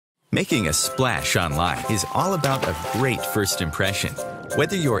Making a splash online is all about a great first impression.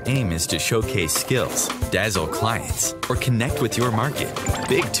 Whether your aim is to showcase skills, dazzle clients, or connect with your market,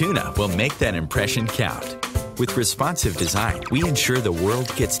 Big Tuna will make that impression count. With responsive design, we ensure the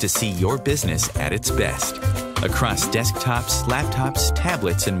world gets to see your business at its best. Across desktops, laptops,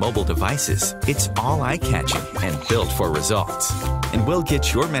 tablets, and mobile devices, it's all eye-catching and built for results. And we'll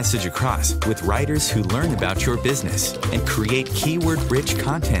get your message across with writers who learn about your business and create keyword-rich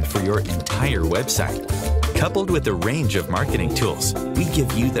content for your entire website. Coupled with a range of marketing tools, we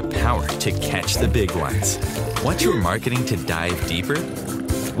give you the power to catch the big ones. Want your marketing to dive deeper?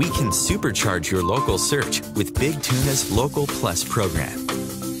 We can supercharge your local search with Big Tuna's Local Plus program.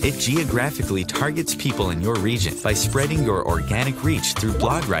 It geographically targets people in your region by spreading your organic reach through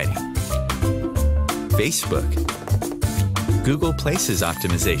blog writing, Facebook, Google Places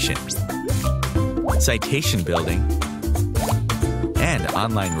optimization, citation building, and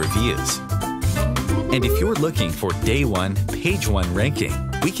online reviews. And if you're looking for day one, page one ranking,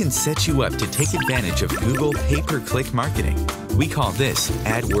 we can set you up to take advantage of Google pay-per-click marketing. We call this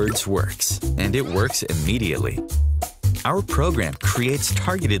AdWords Works, and it works immediately. Our program creates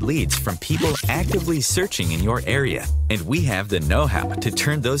targeted leads from people actively searching in your area, and we have the know-how to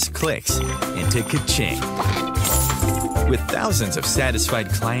turn those clicks into ka-ching. With thousands of satisfied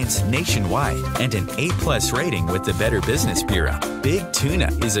clients nationwide and an A+ rating with the Better Business Bureau, Big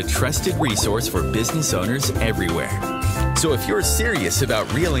Tuna is a trusted resource for business owners everywhere. So if you're serious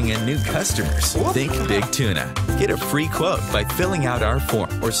about reeling in new customers, think Big Tuna. Get a free quote by filling out our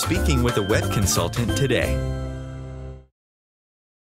form or speaking with a web consultant today.